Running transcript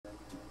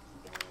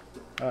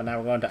Oh, now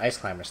we're going to ice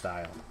climber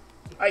style.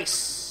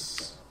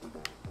 Ice!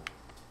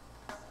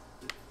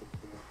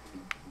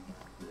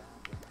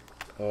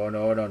 Oh,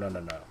 no, no, no,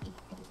 no, no.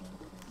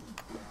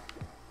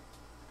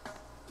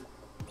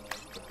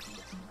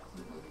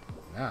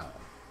 No.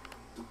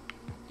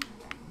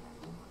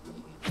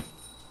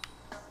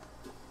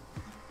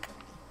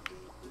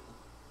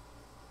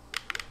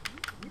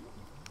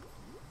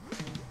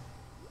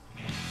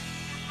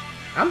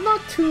 I'm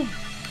not too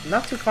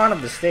fond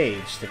of the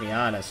stage, to be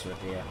honest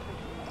with you.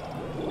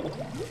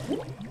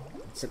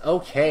 It's an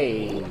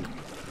okay.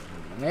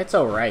 It's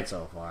alright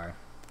so far.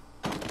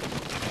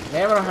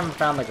 Maybe I haven't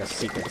found like a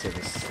secret to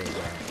this stage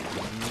yet.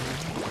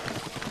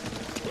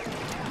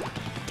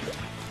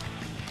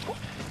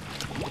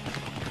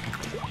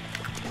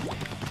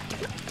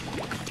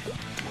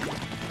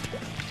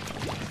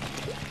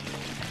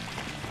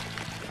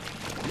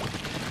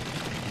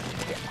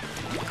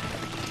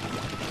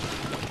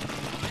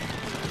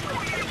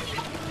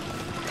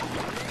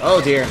 Oh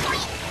dear.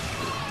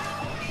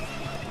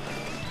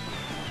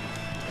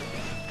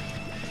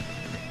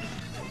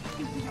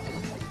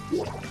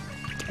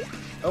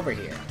 Over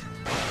here.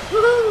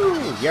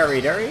 Woohoo!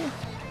 Yuri Duri.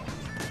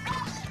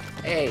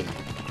 Hey.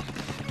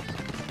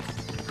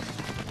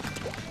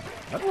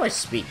 How do I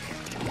speak?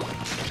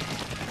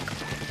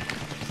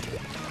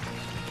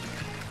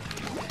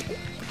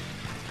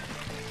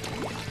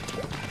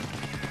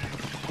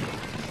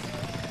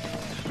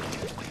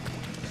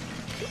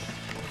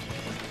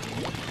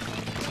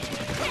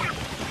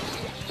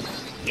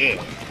 Yeah.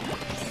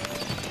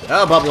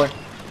 Oh, bubbler.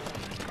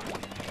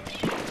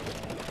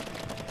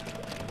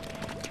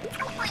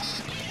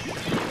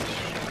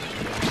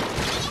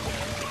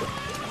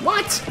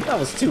 What? That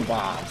was 2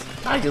 bombs.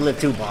 How'd you live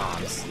 2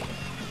 bombs?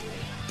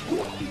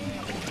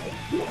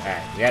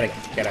 Alright, we gotta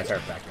get our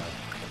turf back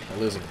though.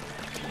 We're losing.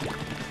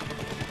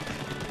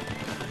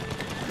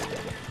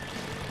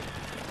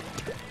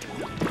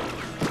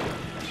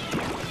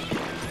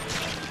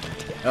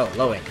 Oh,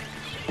 low ink.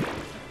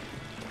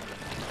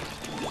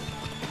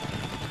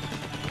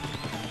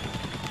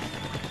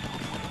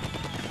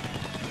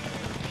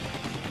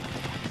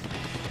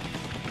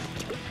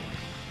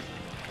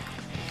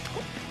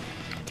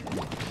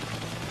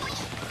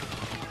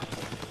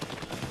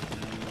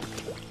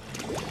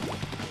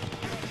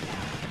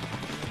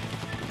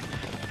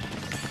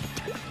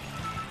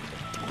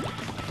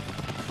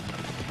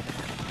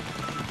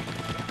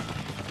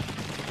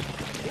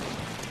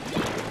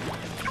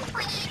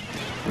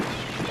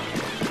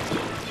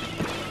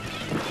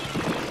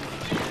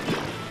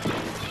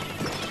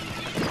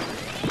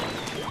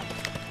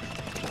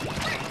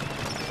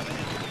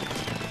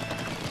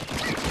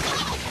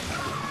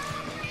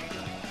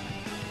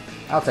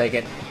 I'll take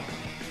it.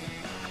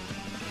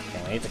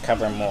 Okay, we need to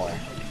cover more.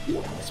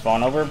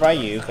 Spawn over by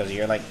you, because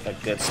you're like a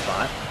good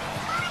spot.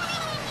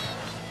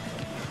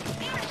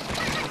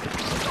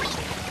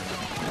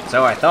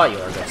 So I thought you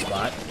were a good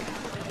spot.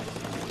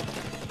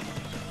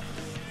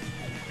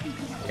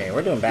 Okay,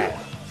 we're doing bad.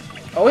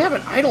 Oh, we have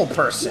an idle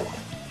person!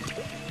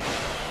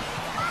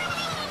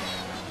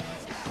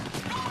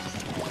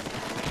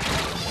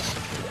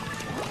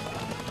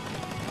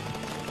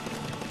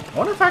 I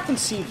wonder if I can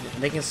see,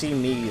 they can see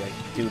me like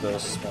do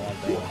those small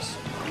things.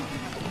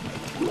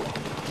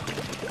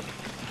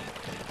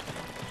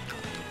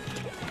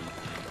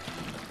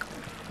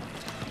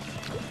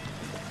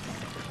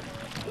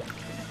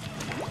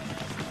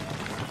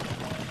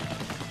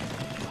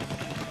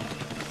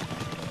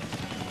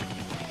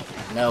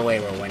 No way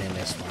we're winning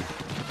this one.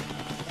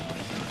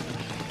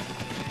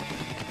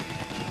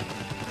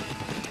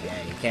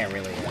 Yeah, you can't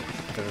really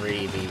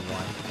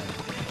 3v1.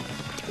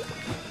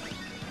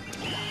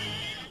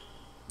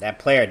 That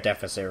player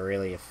deficit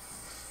really,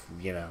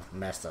 you know,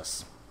 messed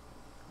us.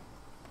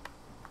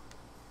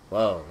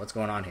 Whoa, what's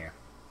going on here?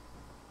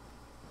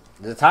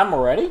 Is the time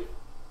already?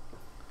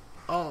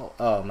 Oh,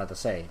 I'm about to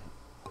say.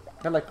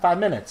 Got like 5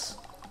 minutes.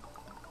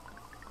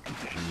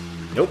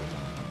 Nope.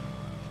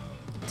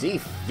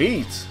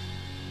 Defeat.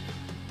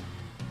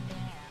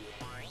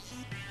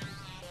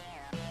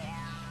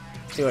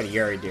 Let's see what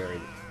Yuri Duri.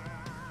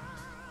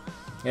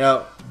 You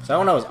know,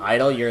 someone that was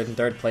idle, you're in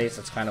 3rd place,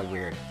 that's kind of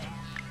weird.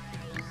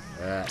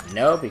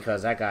 No,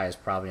 because that guy is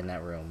probably in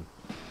that room.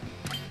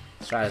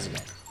 Let's try this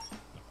again.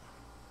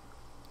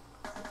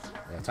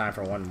 We have time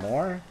for one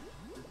more?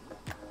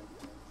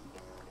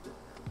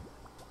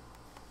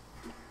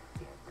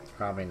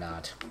 Probably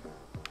not.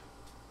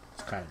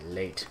 It's kind of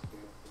late.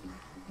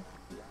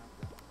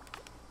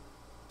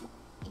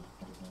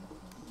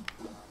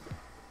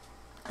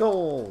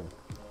 Goal!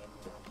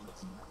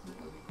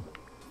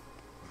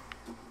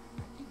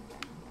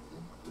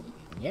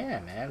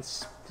 Yeah, man,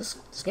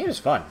 this game is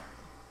fun.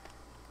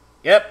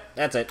 Yep,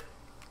 that's it.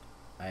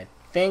 I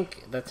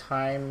think the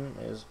time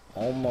is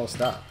almost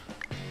up.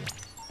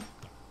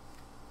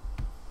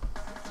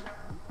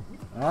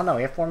 Oh no,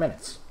 we have 4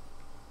 minutes.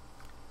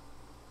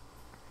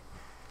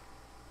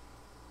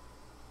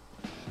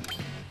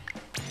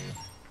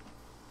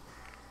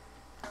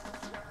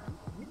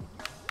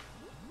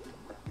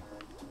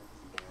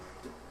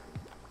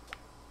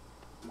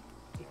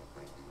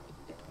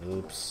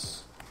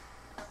 Oops.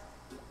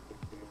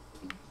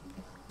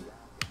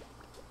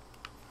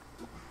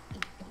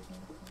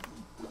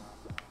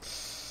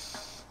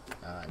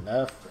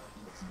 Enough.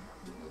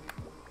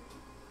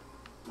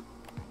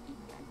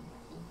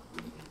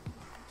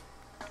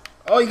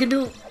 Oh, you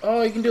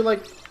can do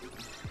like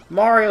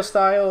Mario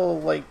style,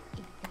 like.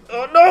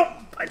 Oh no!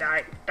 I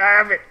died.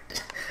 Damn it!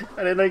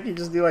 I didn't know you could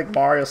just do like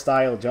Mario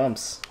style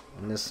jumps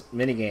in this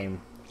minigame,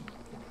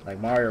 like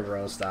Mario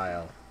Bros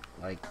style,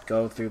 like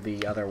go through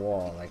the other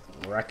wall, like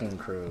Wrecking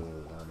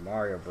Crew or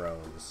Mario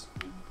Bros.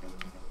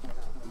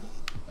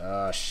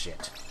 Oh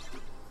shit.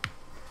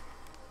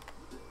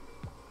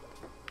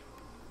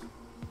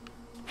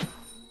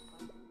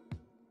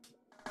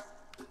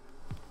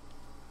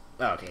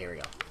 Okay, here we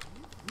go.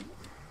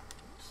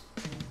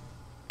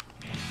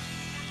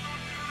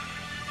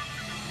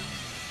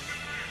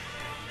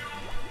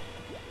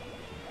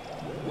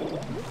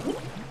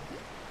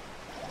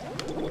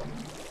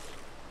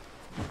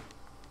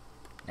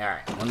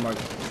 Alright, one more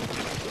game.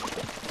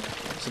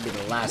 This will be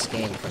the last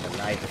game for the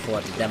night before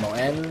the demo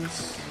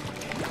ends.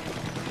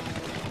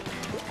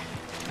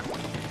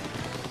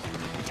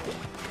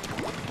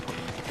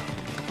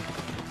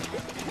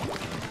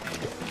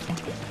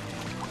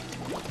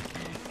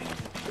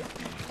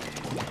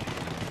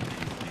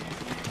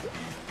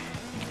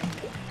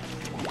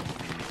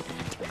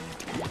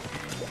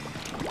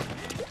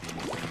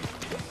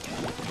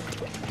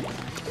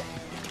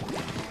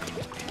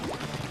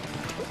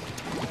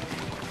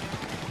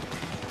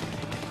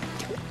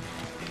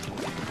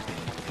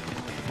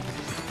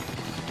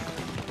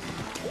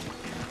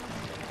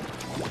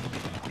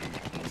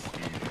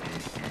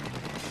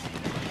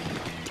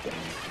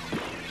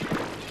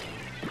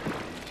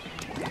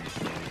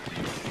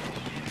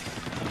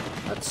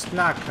 Let's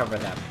not cover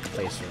that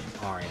place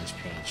with orange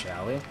paint,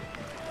 shall we?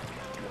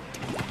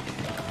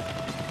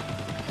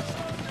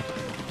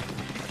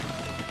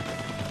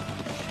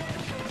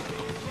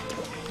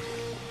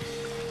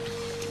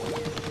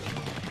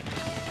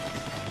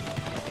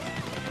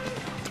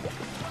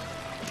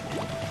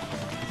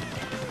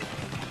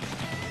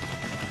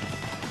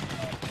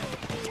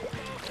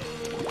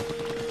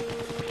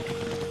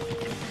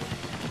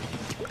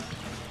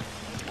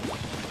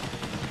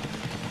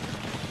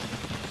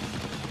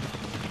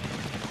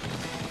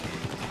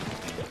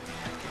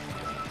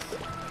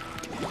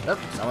 Oh,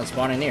 someone's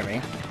spawning near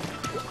me.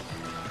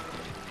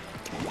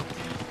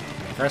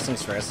 First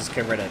things first, let's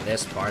get rid of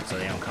this part so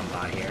they don't come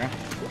by here.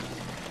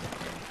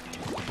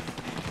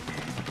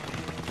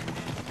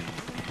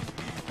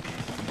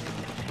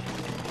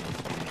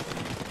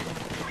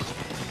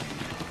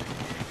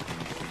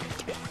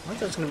 I wonder if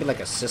there's gonna be like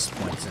assist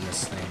points in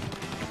this thing.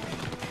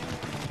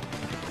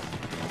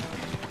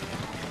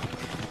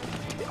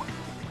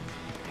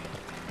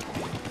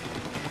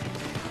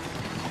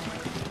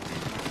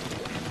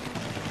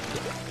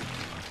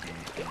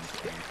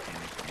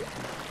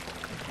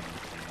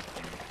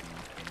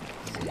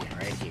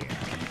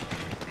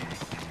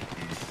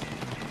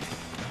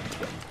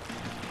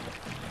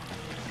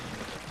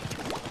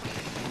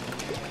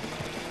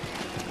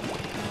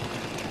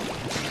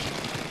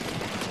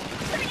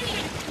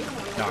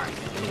 Darn.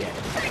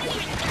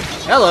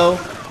 Hello.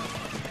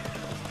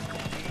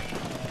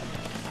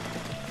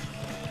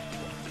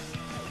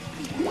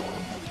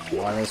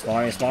 Spawn me,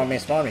 spawn me, spawn me,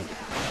 spawn me.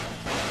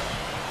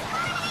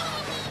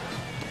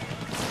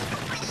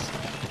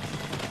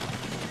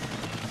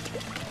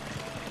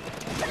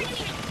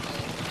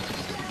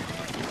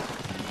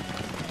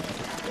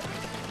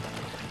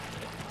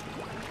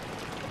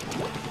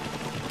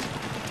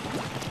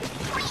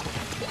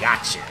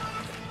 Gotcha.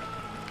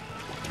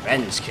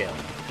 Revenge kill.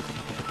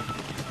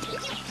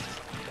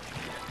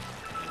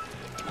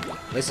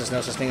 At least there's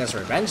no such thing as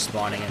revenge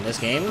spawning in this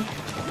game.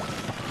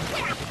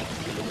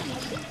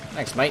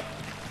 Thanks, mate.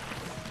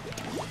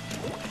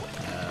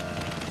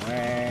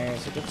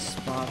 Where's a good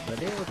spot?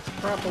 But it would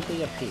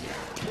probably up here.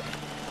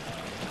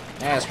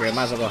 Yeah, screw it.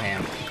 Might as well go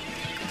ham.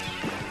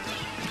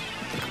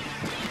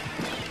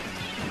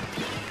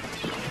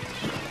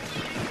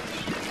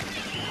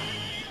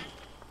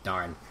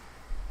 Darn.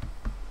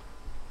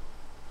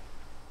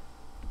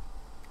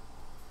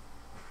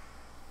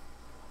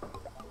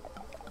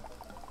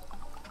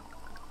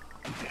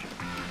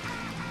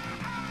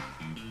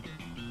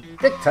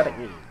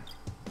 Victory!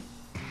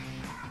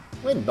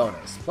 Win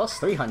bonus, plus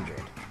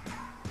 300.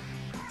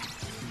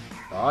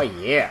 Oh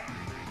yeah!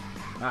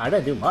 I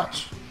didn't do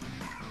much.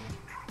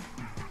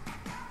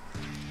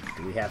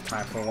 Do we have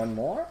time for one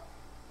more?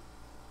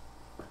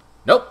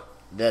 Nope!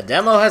 The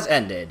demo has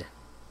ended.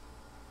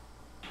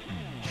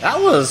 That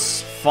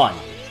was fun.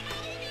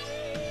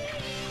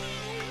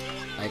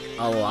 Like,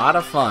 a lot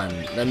of fun.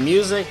 The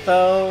music,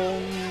 though...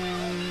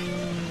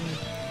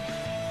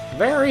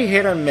 very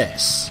hit or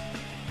miss.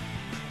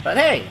 But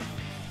hey,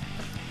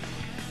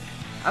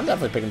 I'm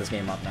definitely picking this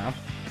game up now.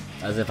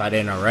 As if I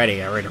didn't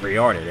already. I already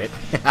pre-ordered it.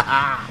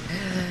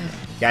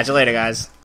 Catch you later, guys.